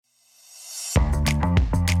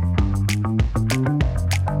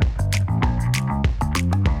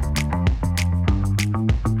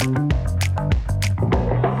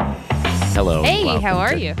how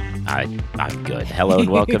are you? I'm good. Hello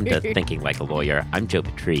and welcome to Thinking Like a Lawyer. I'm Joe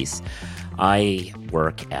Patrice. I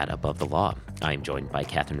work at Above the Law. I'm joined by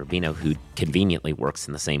Catherine Rubino, who conveniently works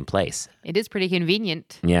in the same place. It is pretty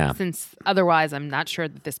convenient. Yeah. Since otherwise, I'm not sure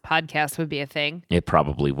that this podcast would be a thing. It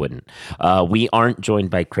probably wouldn't. We aren't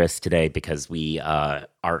joined by Chris today because we are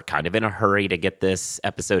kind of in a hurry to get this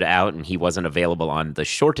episode out, and he wasn't available on the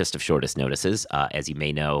shortest of shortest notices. As you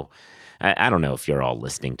may know, I don't know if you're all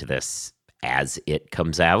listening to this as it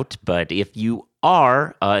comes out, but if you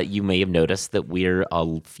are, you may have noticed that we're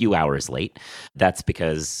a few hours late. That's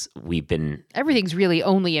because we've been... Everything's really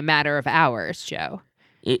only a matter of hours, Joe.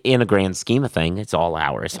 In a grand scheme of thing, it's all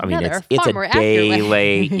hours. I mean, it's a more day accurate.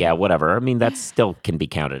 late. Yeah, whatever. I mean, that still can be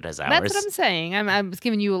counted as hours. That's what I'm saying. I was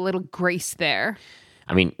giving you a little grace there.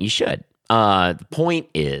 I mean, you should. The point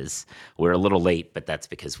is, we're a little late, but that's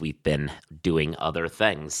because we've been doing other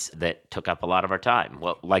things that took up a lot of our time.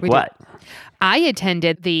 Well, like what? I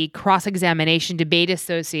attended the Cross-Examination Debate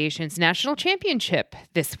Association's National Championship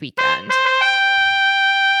this weekend.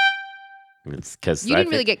 It's because you didn't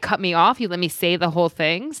really cut me off. You let me say the whole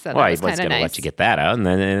thing. So well, that was I was going to nice. let you get that out, and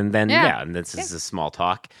then this is a small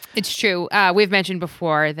talk. It's true. We've mentioned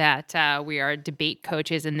before that we are debate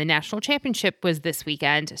coaches, and the national championship was this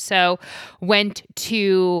weekend. So went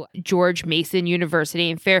to George Mason University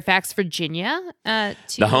in Fairfax, Virginia.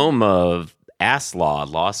 The home of Aslaw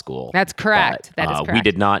Law School. That's correct. But, that is correct. We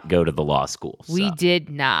did not go to the law school. So. We did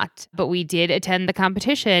not, but we did attend the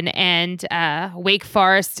competition, and Wake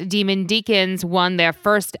Forest Demon Deacons won their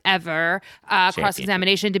first ever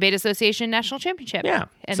Cross-Examination Debate Association National Championship. Yeah,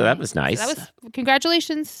 and so that was nice.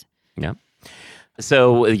 Congratulations. Yeah.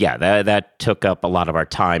 So, yeah, that took up a lot of our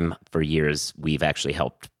time for years. We've actually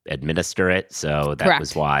helped administer it, so that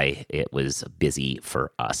was why it was busy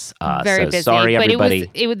for us. Very busy. Sorry, everybody.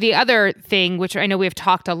 But it was the other thing, which I know we've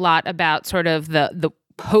talked a lot about, sort of the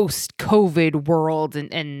post-COVID world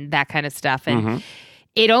and that kind of stuff. And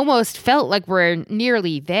it almost felt like we're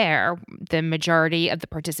nearly there. The majority of the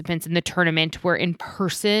participants in the tournament were in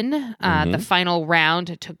person. The final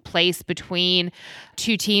round took place between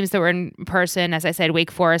two teams that were in person. As I said,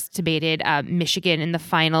 Wake Forest debated Michigan in the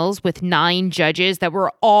finals with 9 judges that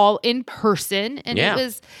were all in person. And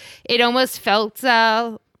it almost felt,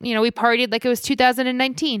 we partied like it was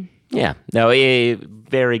 2019. Yeah, no,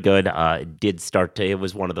 very good. It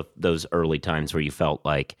was one of those early times where you felt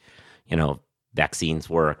like, vaccines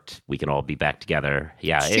worked. We can all be back together.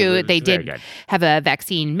 Yeah, it's true. They did good. Have a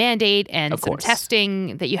vaccine mandate and some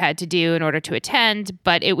testing that you had to do in order to attend,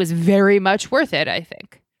 but it was very much worth it, I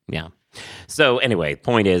think. Yeah. So anyway,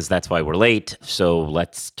 point is that's why we're late. So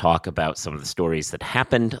let's talk about some of the stories that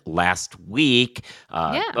happened last week.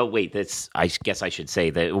 Oh, wait, I guess I should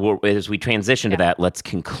say that as we transition to that, let's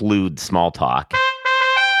conclude small talk.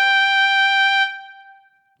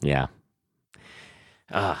 Yeah.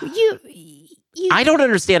 I don't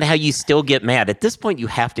understand how you still get mad. At this point, you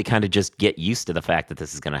have to kind of just get used to the fact that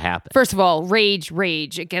this is going to happen. First of all, rage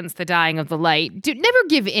against the dying of the light. Dude, never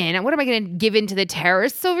give in. What am I going to give in to the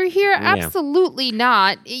terrorists over here? Yeah. Absolutely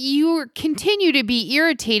not. You continue to be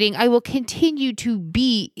irritating. I will continue to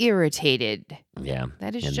be irritated. Yeah.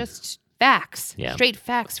 That is just facts. Yeah. Straight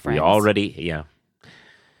facts, friends.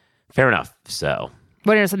 Fair enough. So.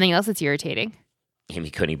 What is something else that's irritating? Amy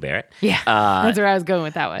Coney Barrett. Yeah, that's where I was going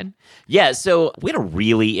with that one. Yeah, so we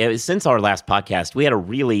had since our last podcast, we had a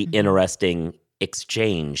really interesting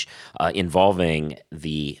exchange involving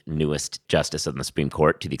the newest justice of the Supreme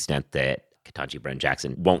Court, to the extent that Ketanji Brown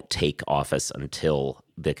Jackson won't take office until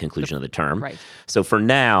the conclusion of the term. Right. So for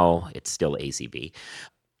now, it's still ACB.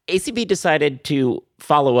 ACB decided to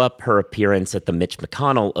follow up her appearance at the Mitch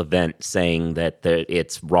McConnell event, saying that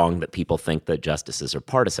it's wrong that people think that justices are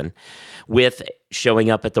partisan, with showing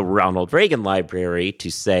up at the Ronald Reagan Library to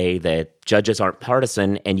say that judges aren't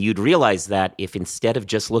partisan. And you'd realize that if instead of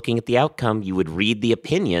just looking at the outcome, you would read the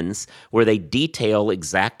opinions where they detail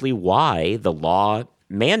exactly why the law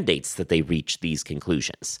mandates that they reach these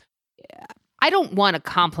conclusions. I don't want to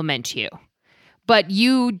compliment you, but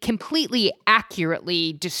you completely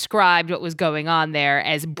accurately described what was going on there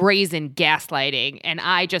as brazen gaslighting. And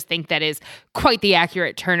I just think that is quite the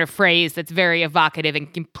accurate turn of phrase that's very evocative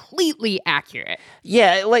and completely accurate.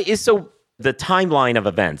 Yeah, so the timeline of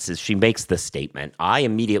events is she makes this statement. I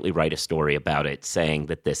immediately write a story about it saying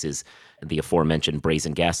that this is the aforementioned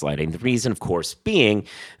brazen gaslighting. The reason, of course, being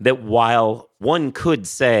that while one could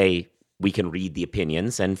say we can read the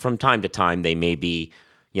opinions, and from time to time they may be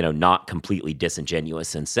not completely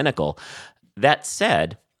disingenuous and cynical. That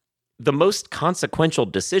said, the most consequential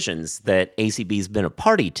decisions that ACB's been a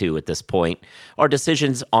party to at this point are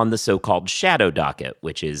decisions on the so-called shadow docket,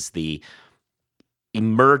 which is the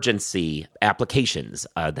emergency applications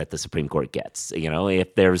that the Supreme Court gets.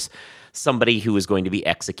 If there's somebody who is going to be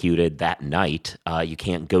executed that night, you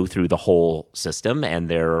can't go through the whole system, and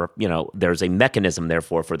there's a mechanism,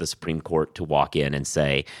 therefore, for the Supreme Court to walk in and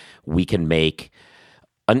say, we can make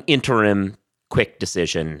an interim quick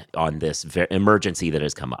decision on this emergency that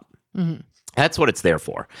has come up. Mm-hmm. That's what it's there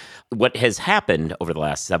for. What has happened over the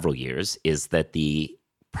last several years is that the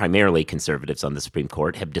primarily conservatives on the Supreme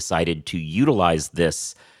Court have decided to utilize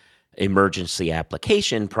this emergency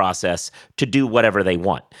application process to do whatever they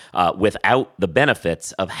want without the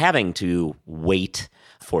benefits of having to wait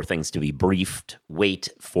for things to be briefed, wait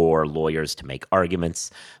for lawyers to make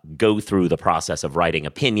arguments, go through the process of writing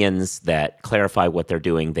opinions that clarify what they're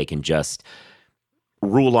doing. They can just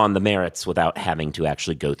rule on the merits without having to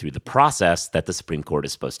actually go through the process that the Supreme Court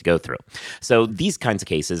is supposed to go through. So these kinds of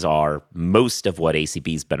cases are most of what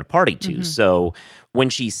ACB's been a party to. Mm-hmm. So when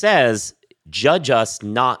she says, judge us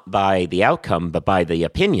not by the outcome, but by the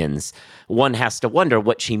opinions, one has to wonder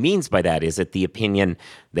what she means by that. Is it the opinion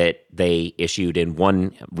that they issued in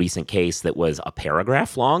one recent case that was a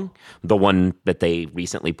paragraph long? The one that they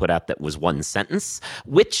recently put out that was one sentence?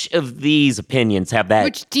 Which of these opinions have that?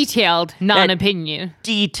 Which detailed non-opinion?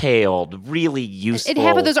 Detailed, really useful. And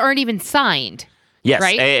half of those aren't even signed. Yes,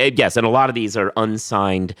 right? Yes, and a lot of these are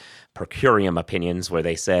unsigned per curiam opinions where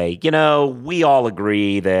they say, we all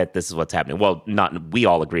agree that this is what's happening. Well, not we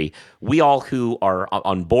all agree. We all who are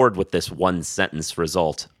on board with this one sentence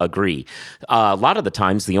result agree. A lot of the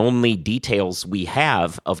times, the only details we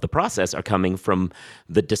have of the process are coming from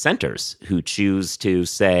the dissenters who choose to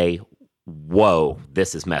say, whoa,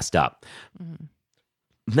 this is messed up. Mm-hmm.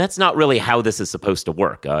 That's not really how this is supposed to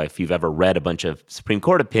work. If you've ever read a bunch of Supreme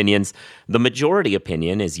Court opinions, the majority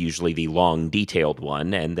opinion is usually the long, detailed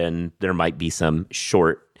one, and then there might be some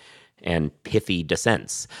short and pithy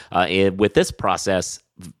dissents. With this process,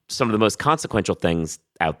 some of the most consequential things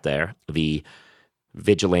out there, the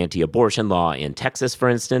vigilante abortion law in Texas, for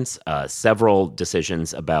instance, several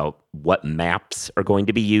decisions about what maps are going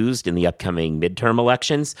to be used in the upcoming midterm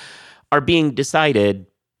elections are being decided.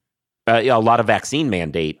 A lot of vaccine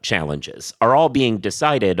mandate challenges are all being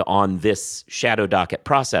decided on this shadow docket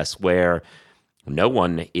process where no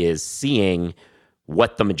one is seeing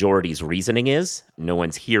what the majority's reasoning is. No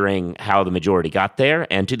one's hearing how the majority got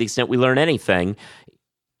there. And to the extent we learn anything,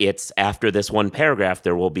 it's after this one paragraph,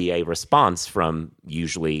 there will be a response from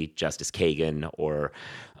usually Justice Kagan or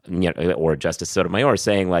Justice Sotomayor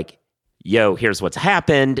saying like, yo, here's what's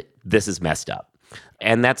happened. This is messed up.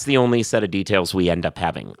 And that's the only set of details we end up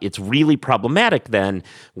having. It's really problematic then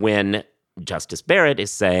when Justice Barrett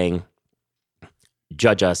is saying,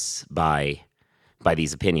 judge us by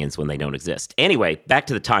these opinions when they don't exist. Anyway, back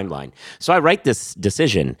to the timeline. So I write this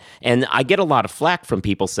decision, and I get a lot of flack from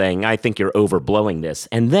people saying, I think you're overblowing this.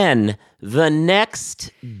 And then the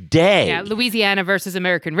next day... Yeah, Louisiana versus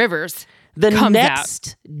American Rivers The comes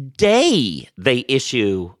next out. day, they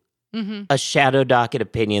issue... Mm-hmm. A shadow docket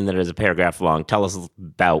opinion that is a paragraph long. Tell us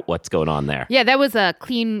about what's going on there. Yeah, that was a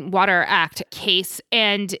Clean Water Act case,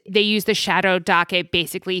 and they used the shadow docket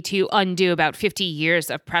basically to undo about 50 years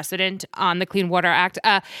of precedent on the Clean Water Act.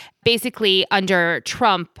 Basically, under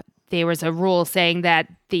Trump, there was a rule saying that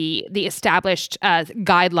the established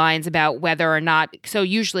guidelines about whether or not, so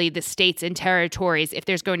usually the states and territories, if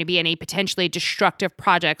there's going to be any potentially destructive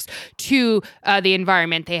projects to the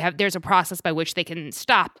environment, there's a process by which they can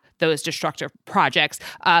stop those destructive projects.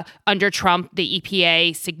 Under Trump, the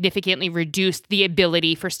EPA significantly reduced the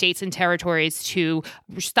ability for states and territories to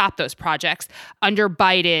stop those projects. Under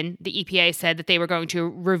Biden, the EPA said that they were going to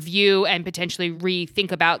review and potentially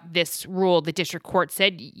rethink about this rule. The district court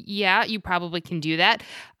said, yeah, you probably can do that.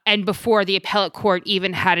 And before the appellate court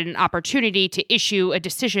even had an opportunity to issue a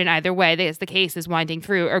decision either way, as the case is winding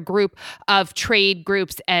through, a group of trade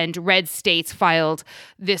groups and red states filed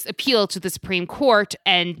this appeal to the Supreme Court,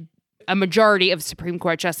 and a majority of Supreme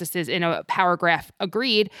Court justices in a power graph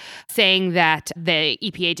agreed, saying that the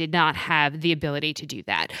EPA did not have the ability to do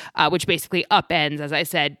that, which basically upends, as I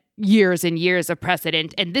said, years and years of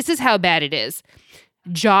precedent. And this is how bad it is.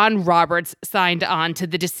 John Roberts signed on to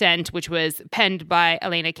the dissent, which was penned by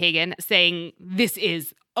Elena Kagan, saying this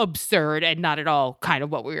is absurd and not at all kind of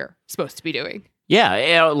what we were supposed to be doing. Yeah,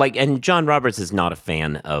 and John Roberts is not a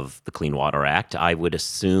fan of the Clean Water Act. I would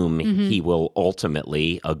assume he will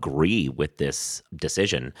ultimately agree with this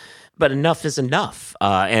decision. But enough is enough.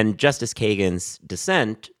 And Justice Kagan's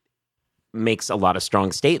dissent makes a lot of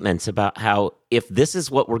strong statements about how if this is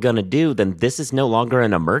what we're going to do, then this is no longer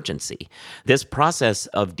an emergency. This process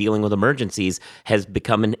of dealing with emergencies has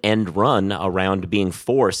become an end run around being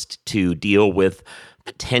forced to deal with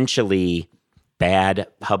potentially bad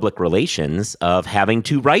public relations of having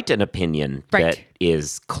to write an opinion that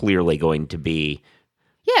is clearly going to be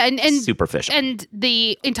and superficial. And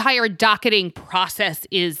the entire docketing process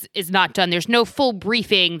is not done. There's no full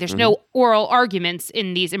briefing. There's no oral arguments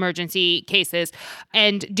in these emergency cases.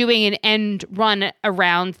 And doing an end run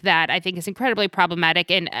around that, I think, is incredibly problematic.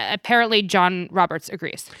 And apparently John Roberts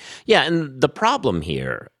agrees. Yeah, and the problem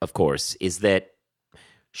here, of course, is that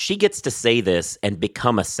she gets to say this and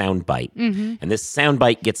become a soundbite. And this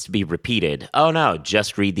soundbite gets to be repeated. Oh, no,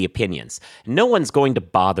 just read the opinions. No one's going to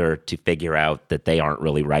bother to figure out that they aren't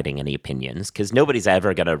really writing any opinions because nobody's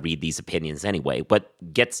ever going to read these opinions anyway. What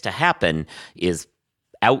gets to happen is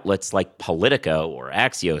outlets like Politico or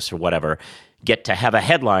Axios or whatever get to have a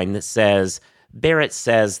headline that says, Barrett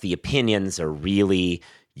says the opinions are really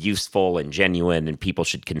useful and genuine and people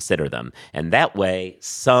should consider them. And that way,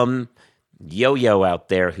 some yo-yo out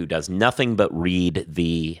there who does nothing but read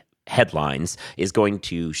the headlines is going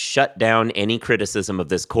to shut down any criticism of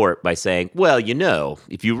this court by saying, well,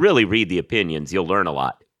 if you really read the opinions, you'll learn a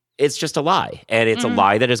lot. It's just a lie. And it's a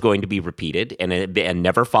lie that is going to be repeated and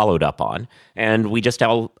never followed up on. And we just,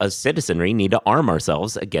 as citizenry, need to arm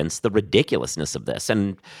ourselves against the ridiculousness of this.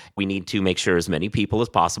 And we need to make sure as many people as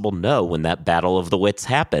possible know when that battle of the wits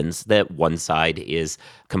happens that one side is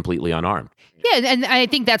completely unarmed. Yeah, and I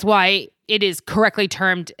think that's why it is correctly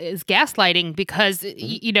termed as gaslighting because,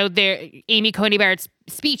 Amy Coney Barrett's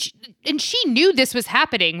speech, and she knew this was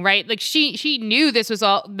happening, right? Like she knew this is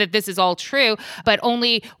all true, but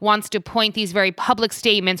only wants to point these very public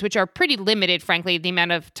statements, which are pretty limited, frankly. The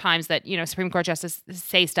amount of times that, Supreme Court justices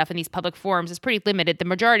say stuff in these public forums is pretty limited. The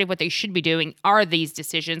majority of what they should be doing are these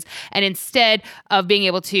decisions. And instead of being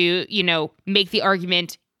able to, make the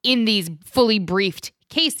argument in these fully briefed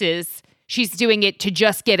cases, she's doing it to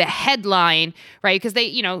just get a headline, right? Because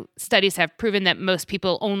studies have proven that most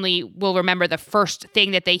people only will remember the first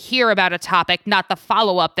thing that they hear about a topic, not the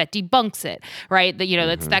follow-up that debunks it, right?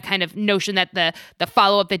 That's that kind of notion that the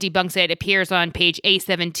follow-up that debunks it appears on page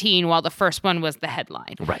A17 while the first one was the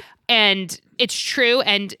headline. Right. And it's true.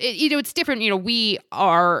 And, it's different. We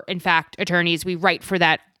are, in fact, attorneys. We write for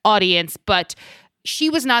that audience. But she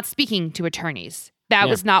was not speaking to attorneys. That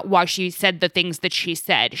was not why she said the things that she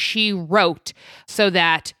said. She wrote so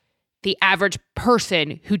that the average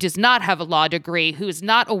person who does not have a law degree, who is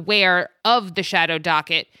not aware of the shadow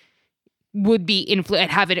docket, would be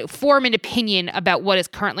form an opinion about what is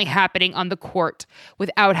currently happening on the court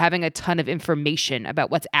without having a ton of information about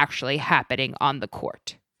what's actually happening on the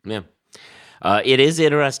court. Yeah. It is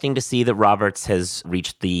interesting to see that Roberts has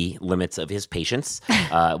reached the limits of his patience.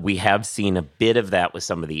 We have seen a bit of that with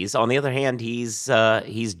some of these. On the other hand, he's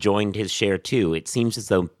joined his share too. It seems as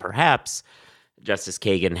though perhaps Justice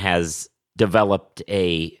Kagan has developed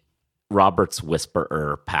a Roberts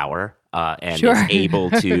whisperer power and is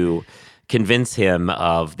able to convince him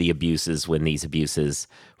of the abuses when these abuses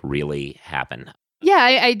really happen.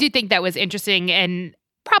 Yeah, I do think that was interesting, and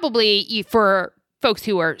probably for folks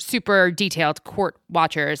who are super detailed court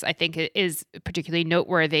watchers, I think it is particularly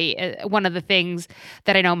noteworthy. One of the things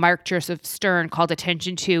that I know Mark Joseph Stern called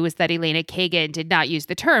attention to is that Elena Kagan did not use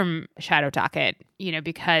the term shadow docket,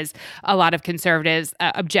 because a lot of conservatives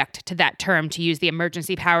object to that term, to use the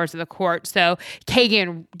emergency powers of the court. So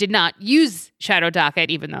Kagan did not use shadow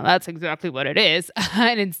docket, even though that's exactly what it is,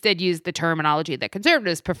 and instead used the terminology that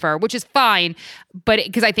conservatives prefer, which is fine, but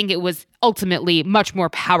because I think it was ultimately much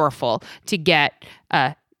more powerful to get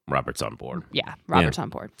Roberts on board. Yeah, Roberts on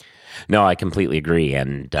board. No, I completely agree.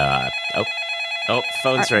 And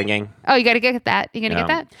phone's ringing. Oh, you got to get that. You going to get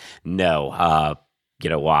that? No.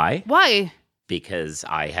 You know why? Why? Because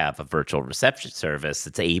I have a virtual reception service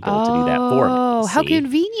that's able to do that for me. Oh, how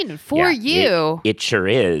convenient for you. It sure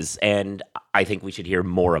is. And I think we should hear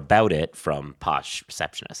more about it from Posh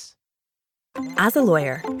receptionists. As a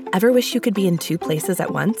lawyer, ever wish you could be in two places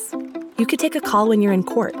at once? You could take a call when you're in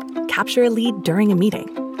court, capture a lead during a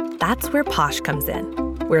meeting. That's where Posh comes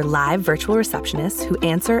in. We're live virtual receptionists who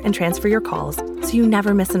answer and transfer your calls so you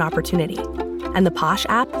never miss an opportunity. And the Posh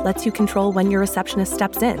app lets you control when your receptionist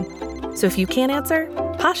steps in. So if you can't answer,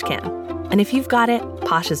 Posh can. And if you've got it,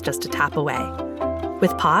 Posh is just a tap away.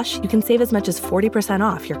 With Posh, you can save as much as 40%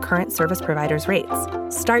 off your current service provider's rates.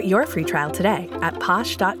 Start your free trial today at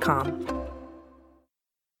posh.com.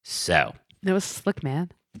 So. That was slick,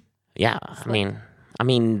 man. Yeah, slick. I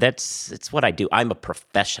mean, it's what I do. I'm a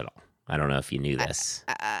professional. I don't know if you knew this.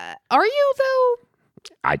 Are you, though?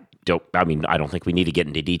 I don't think we need to get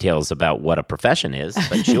into details about what a profession is,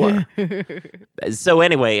 but sure. So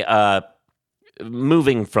anyway,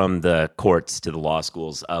 moving from the courts to the law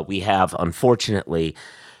schools, we have, unfortunately,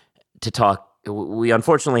 to talk we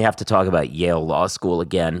unfortunately have to talk about Yale Law School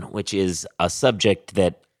again, which is a subject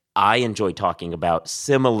that I enjoy talking about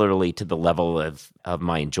similarly to the level of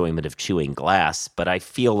my enjoyment of chewing glass, but I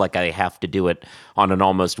feel like I have to do it on an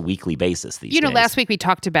almost weekly basis these days. Last week we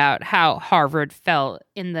talked about how Harvard fell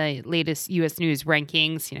in the latest U.S. News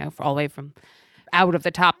rankings, all the way from out of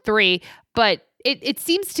the top 3. But it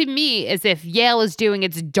seems to me as if Yale is doing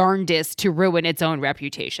its darndest to ruin its own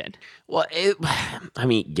reputation. Well,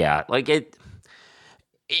 yeah,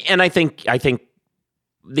 and I think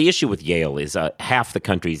the issue with Yale is half the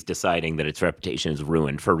country's deciding that its reputation is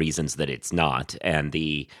ruined for reasons that it's not, and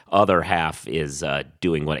the other half is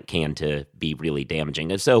doing what it can to be really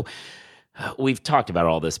damaging. And so we've talked about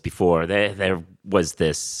all this before. There was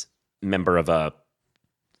this member of a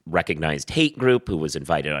recognized hate group who was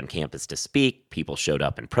invited on campus to speak. People showed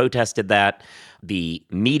up and protested that. The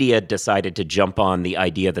media decided to jump on the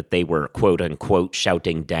idea that they were, quote unquote,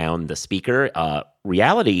 shouting down the speaker.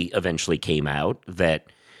 Reality eventually came out that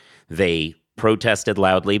they protested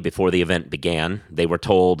loudly before the event began. They were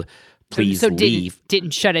told, please leave.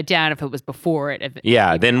 Didn't shut it down if it was before it.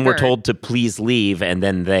 Yeah, then we're told to please leave. And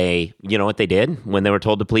then you know what they did when they were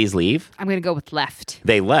told to please leave? I'm going to go with left.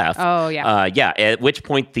 They left. Oh, yeah. At which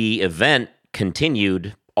point the event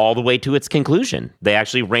continued all the way to its conclusion. They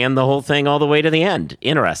actually ran the whole thing all the way to the end.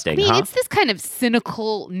 Interesting, It's this kind of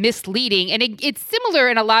cynical, misleading, and it's similar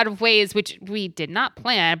in a lot of ways, which we did not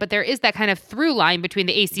plan, but there is that kind of through line between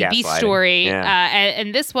the ACB story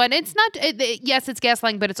and this one. It's not, yes, it's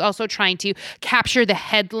gaslighting, but it's also trying to capture the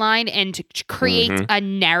headline and to create a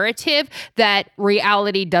narrative that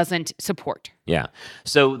reality doesn't support. Yeah.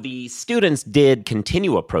 So the students did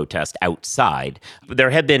continue a protest outside.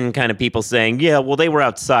 There had been kind of people saying, yeah, well, they were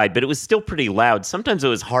outside, but it was still pretty loud. Sometimes it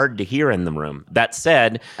was hard to hear in the room. That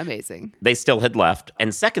said, amazing. They still had left.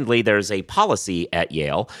 And secondly, there's a policy at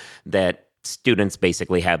Yale that students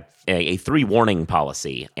basically have a 3-warning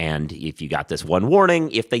policy. And if you got this 1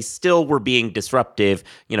 warning, if they still were being disruptive,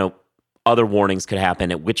 other warnings could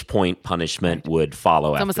happen, at which point punishment would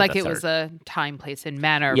follow. It's almost like it was a time, place, and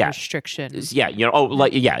manner restriction. Yeah,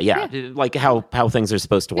 like how things are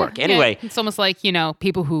supposed to work. Anyway, it's almost like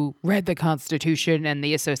people who read the Constitution and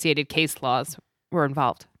the associated case laws were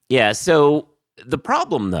involved. Yeah. So the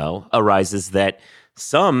problem, though, arises that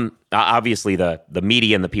some, obviously, the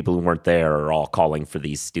media and the people who weren't there are all calling for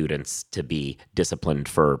these students to be disciplined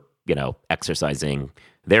for exercising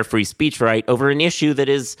their free speech right over an issue that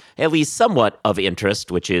is at least somewhat of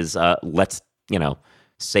interest, which is let's,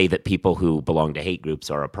 say that people who belong to hate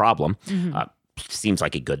groups are a problem. Seems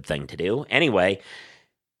like a good thing to do. Anyway,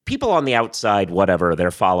 people on the outside, whatever,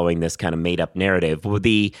 they're following this kind of made-up narrative.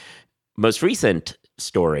 The most recent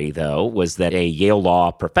story, though, was that a Yale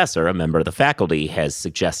Law professor, a member of the faculty, has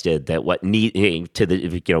suggested that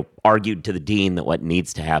argued to the dean that what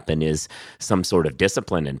needs to happen is some sort of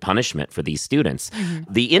discipline and punishment for these students.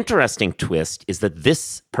 The interesting twist is that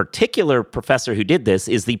this particular professor who did this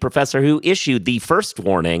is the professor who issued the first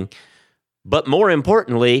warning, but more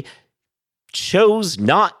importantly, chose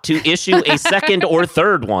not to issue a second or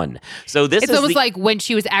third one. So it's almost like when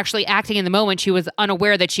she was actually acting in the moment, she was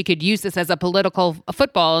unaware that she could use this as a political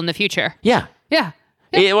football in the future. Yeah.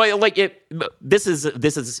 This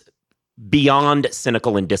is beyond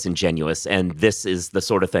cynical and disingenuous, and this is the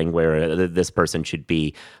sort of thing where this person should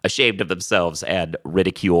be ashamed of themselves and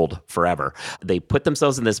ridiculed forever. They put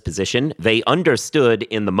themselves in this position. They understood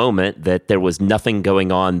in the moment that there was nothing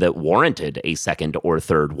going on that warranted a second or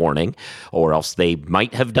third warning, or else they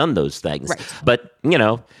might have done those things. Right. But,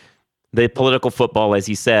 the political football, as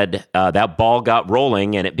you said, that ball got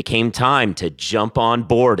rolling, and it became time to jump on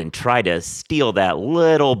board and try to steal that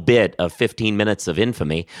little bit of 15 minutes of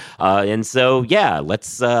infamy. And so,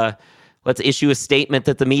 let's issue a statement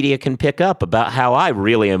that the media can pick up about how I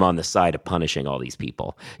really am on the side of punishing all these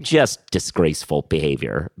people. Just disgraceful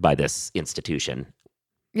behavior by this institution.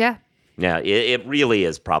 Yeah. Yeah, it really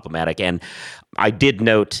is problematic. And I did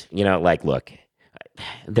note, look,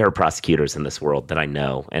 there are prosecutors in this world that I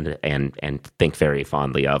know and think very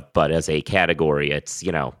fondly of, but as a category, it's,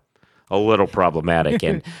 a little problematic.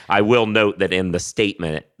 And I will note that in the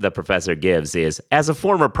statement the professor gives is, as a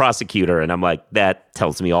former prosecutor, and I'm like, that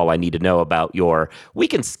tells me all I need to know about we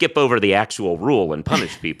can skip over the actual rule and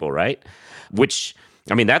punish people, right? Which,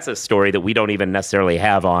 that's a story that we don't even necessarily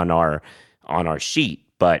have on our sheet,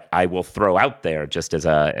 but I will throw out there just as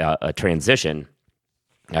a transition.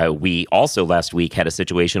 We also last week had a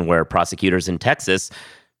situation where prosecutors in Texas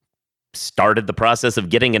started the process of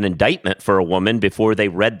getting an indictment for a woman before they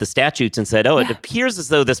read the statutes and said, it appears as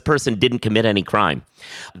though this person didn't commit any crime.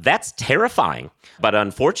 That's terrifying. But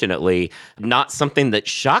unfortunately, not something that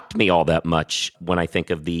shocked me all that much when I think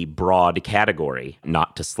of the broad category,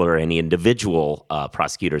 not to slur any individual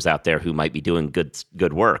prosecutors out there who might be doing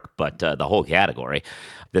good work, but the whole category.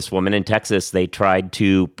 This woman in Texas, they tried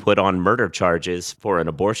to put on murder charges for an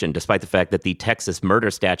abortion, despite the fact that the Texas murder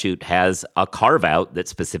statute has a carve-out that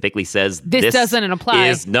specifically says this doesn't apply.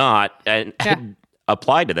 Is not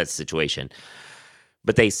applied to that situation.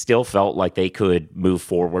 But they still felt like they could move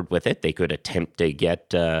forward with it. They could attempt to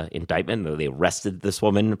get indictment. They arrested this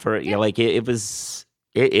woman for it's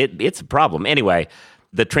a problem. Anyway,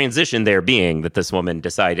 the transition there being that this woman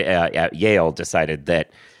decided at Yale decided that,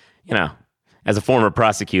 as a former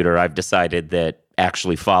prosecutor, I've decided that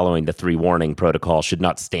actually following the 3 warning protocol should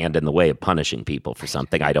not stand in the way of punishing people for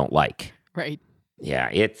something I don't like. Right. Yeah,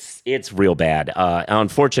 it's real bad.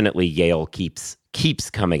 Unfortunately, Yale keeps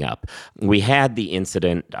coming up. We had the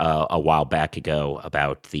incident a while back ago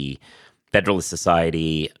about the Federalist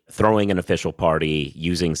Society throwing an official party,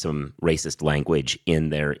 using some racist language in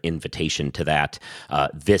their invitation to that.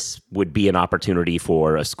 This would be an opportunity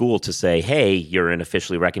for a school to say, hey, you're an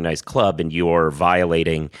officially recognized club and you're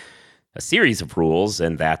violating a series of rules,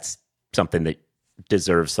 and that's something that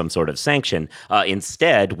deserves some sort of sanction.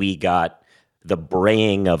 Instead, we got the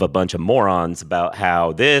braying of a bunch of morons about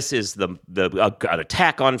how this is an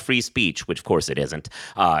attack on free speech, which of course it isn't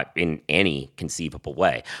in any conceivable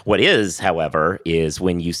way. What is, however, is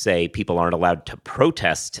when you say people aren't allowed to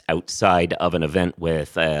protest outside of an event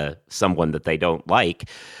with someone that they don't like,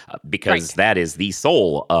 because that is the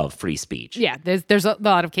soul of free speech. Yeah, there's a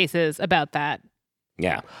lot of cases about that.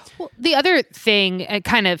 Yeah. Well, the other thing,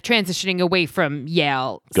 kind of transitioning away from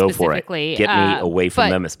Yale Go specifically. for it. Get me away from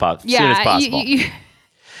them as soon as possible.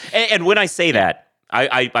 And when I say that,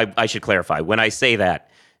 I should clarify. When I say that,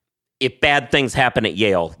 if bad things happen at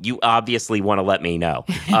Yale, you obviously want to let me know.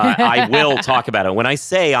 I will talk about it. When I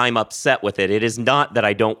say I'm upset with it, it is not that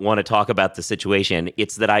I don't want to talk about the situation.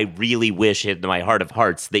 It's that I really wish in my heart of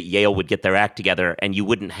hearts that Yale would get their act together and you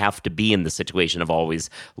wouldn't have to be in the situation of always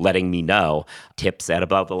letting me know.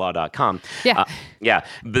 tips@abovethelaw.com. Yeah. Yeah.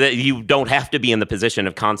 But you don't have to be in the position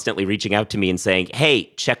of constantly reaching out to me and saying,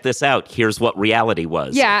 hey, check this out. Here's what reality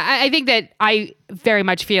was. Yeah, I think that I very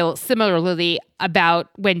much feel similarly about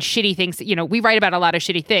when shitty things, we write about a lot of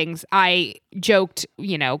shitty things. I joked,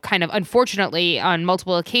 kind of unfortunately on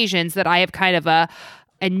multiple occasions that I have kind of a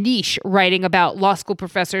niche writing about law school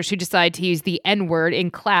professors who decide to use the N-word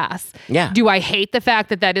in class. Yeah. Do I hate the fact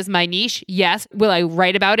that that is my niche? Yes. Will I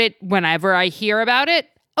write about it whenever I hear about it?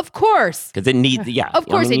 Of course. Because it needs, Of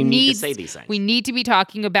course, it needs need to say these things. We need to be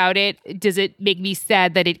talking about it. Does it make me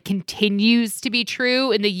sad that it continues to be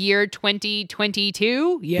true in the year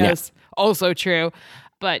 2022? Yes. Yeah. Also true.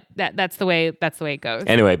 But that's the way it goes.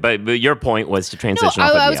 Anyway, but your point was to transition.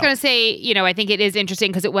 I was going to say, I think it is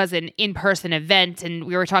interesting because it was an in-person event, and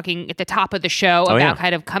we were talking at the top of the show about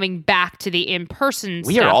kind of coming back to the in-person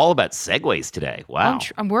We stuff. are all about segues today. Wow.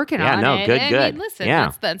 I'm working on it. Yeah, no, good. I mean, listen,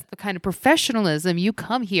 that's the kind of professionalism you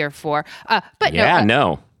come here for. But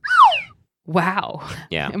no. Wow.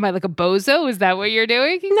 Yeah. Am I like a bozo? Is that what you're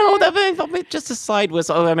doing? No, that just a side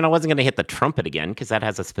whistle. I wasn't going to hit the trumpet again because that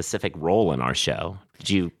has a specific role in our show.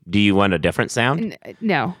 Do you want a different sound?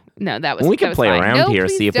 No, that was. We can play fine. around here,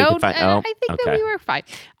 see if we can find. I think that we were fine.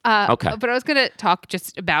 Okay. But I was going to talk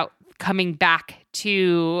just about coming back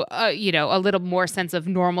to a little more sense of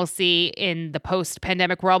normalcy in the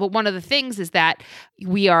post-pandemic world. But one of the things is that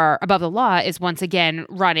we are Above the Law is once again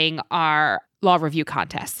running our law review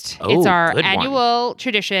contest. It's our annual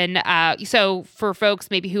tradition. So for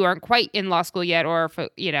folks maybe who aren't quite in law school yet, or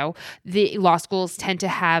the law schools tend to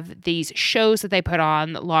have these shows that they put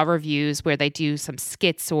on, law reviews, where they do some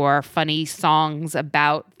skits or funny songs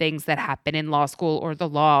about things that happen in law school or the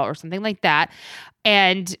law or something like that.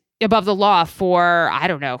 And Above the Law for,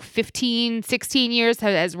 15, 16 years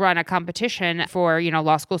has run a competition for,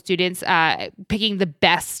 law school students picking the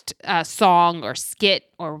best song or skit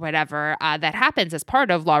or whatever that happens as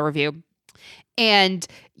part of law review. And,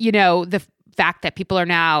 the fact that people are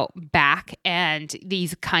now back and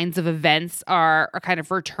these kinds of events are kind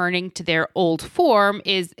of returning to their old form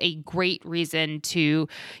is a great reason to,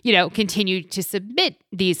 continue to submit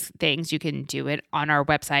these things. You can do it on our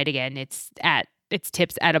website. Again, it's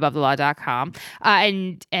tips@abovethelaw.com.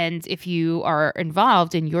 And if you are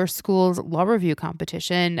involved in your school's law review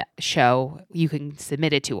competition show, you can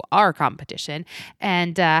submit it to our competition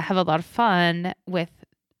and have a lot of fun with,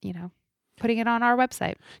 putting it on our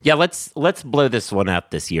website. Yeah, let's blow this one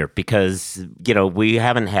out this year because, we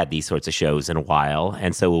haven't had these sorts of shows in a while.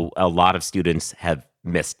 And so a lot of students have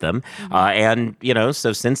missed them. And,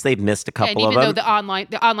 so since they've missed a couple of them. them. Even though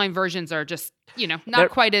the online versions are just, not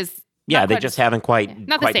quite as... Yeah, they just haven't quite...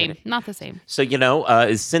 Not the same. Not the same. So,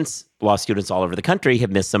 since law students all over the country have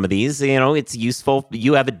missed some of these, it's useful.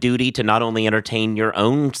 You have a duty to not only entertain your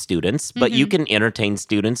own students, but you can entertain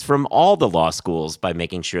students from all the law schools by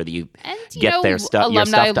making sure that you get their stuff.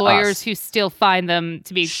 Alumni lawyers who still find them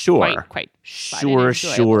to be quite Sure.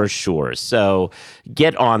 So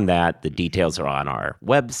get on that. The details are on our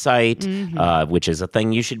website, which is a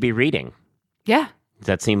thing you should be reading. Yeah. Does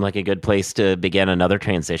that seem like a good place to begin another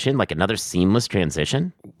transition, like another seamless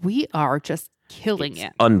transition? We are just killing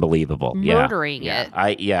it. Unbelievable. Murdering it.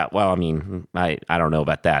 I don't know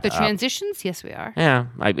about that. The transitions? Yes, we are. Yeah.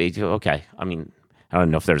 Okay. I mean, I don't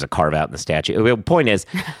know if there's a carve out in the statute. The point is...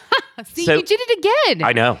 See, you did it again.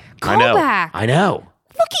 I know. Callback. I know.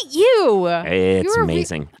 Look at you. It's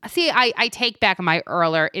amazing. See, I take back my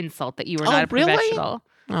earlier insult that you were not a professional.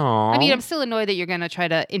 Aww. I mean, I'm still annoyed that you're going to try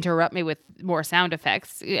to interrupt me with more sound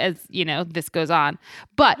effects as, this goes on.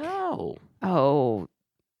 But, I'm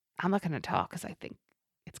not going to talk because I think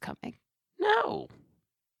it's coming. No.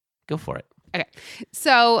 Go for it. Okay.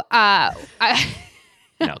 So,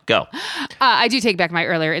 No, go. I do take back my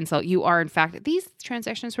earlier insult. You are, in fact, these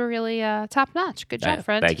transactions were really top-notch. Good job,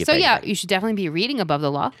 friend. Thank you. So, you should definitely be reading Above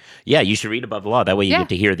the Law. Yeah, you should read Above the Law. That way you get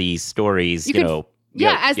to hear these stories,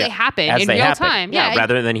 as they happen in real time. Yeah,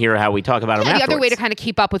 rather than hear how we talk about them afterwards. The other way to kind of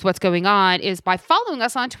keep up with what's going on is by following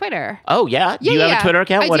us on Twitter. Oh, yeah? Do you have a Twitter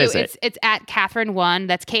account? What is it? It's at Kathryn1.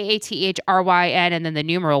 That's KATHRYN and then the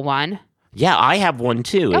numeral 1. Yeah, I have one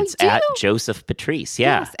too. It's at Joseph Patrice.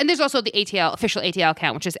 Yeah. Yes. And there's also the official ATL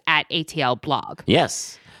account, which is at ATL blog.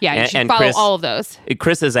 Yes. Yeah, you should follow Chris, all of those.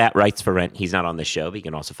 Chris is at Rights for Rent. He's not on this show, but you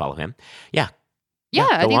can also follow him. Yeah. Yeah,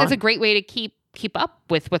 I think that's a great way to keep up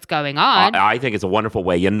with what's going on. I think it's a wonderful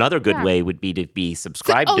way. Another good way would be to be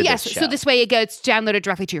subscribed to this show. So this way it gets downloaded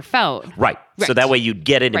directly to your phone. Right. So that way you'd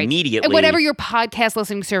get it immediately. And whatever your podcast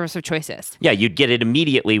listening service of choice is. Yeah, you'd get it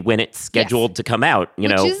immediately when it's scheduled to come out,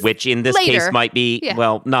 which in this case might be,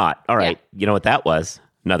 not. All right. You know what that was?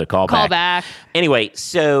 Another callback. Anyway,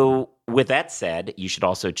 so... With that said, you should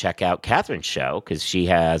also check out Kathryn's show because she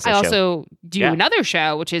has a show. I also do another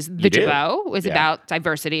show, which is The Jabot. It's about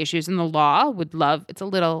diversity issues in the law. It's a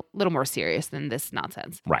little more serious than this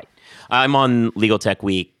nonsense. Right. I'm on Legal Tech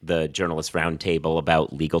Week, the journalist roundtable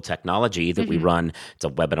about legal technology that we run. It's a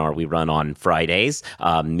webinar we run on Fridays.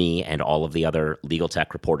 Me and all of the other legal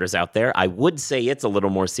tech reporters out there. I would say it's a little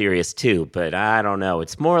more serious too, but I don't know.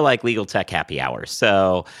 It's more like legal tech happy hour.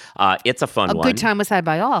 So it's a fun one. A good time was had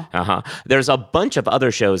by all. There's a bunch of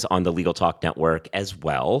other shows on the Legal Talk Network as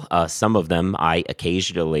well. Some of them I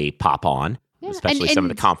occasionally pop on, especially some of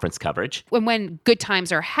the conference coverage. When good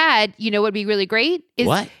times are had, what would be really great is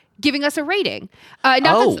giving us a rating.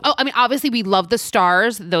 Obviously we love the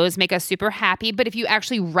stars. Those make us super happy. But if you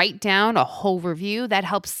actually write down a whole review, that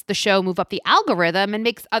helps the show move up the algorithm and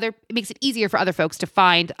makes it easier for other folks to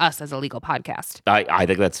find us as a legal podcast. I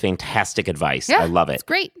think that's fantastic advice. Yeah, I love it. It's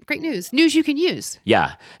great. Great news. News you can use.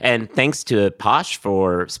 Yeah. And thanks to Posh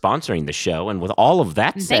for sponsoring the show. And with all of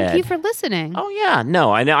that said... Thank you for listening. Oh, yeah.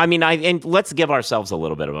 No, I know. I mean, and let's give ourselves a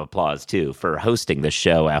little bit of applause, too, for hosting this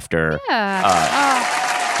show after...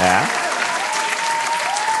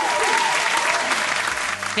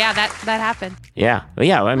 Yeah, that happened. Yeah.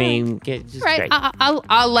 I mean, just right. Great.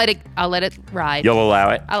 I'll let it ride. You'll allow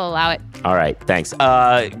it? I'll allow it. All right. Thanks.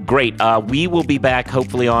 Great. We will be back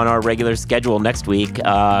hopefully on our regular schedule next week.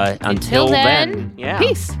 Until then.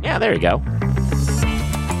 Peace. Yeah, there you go.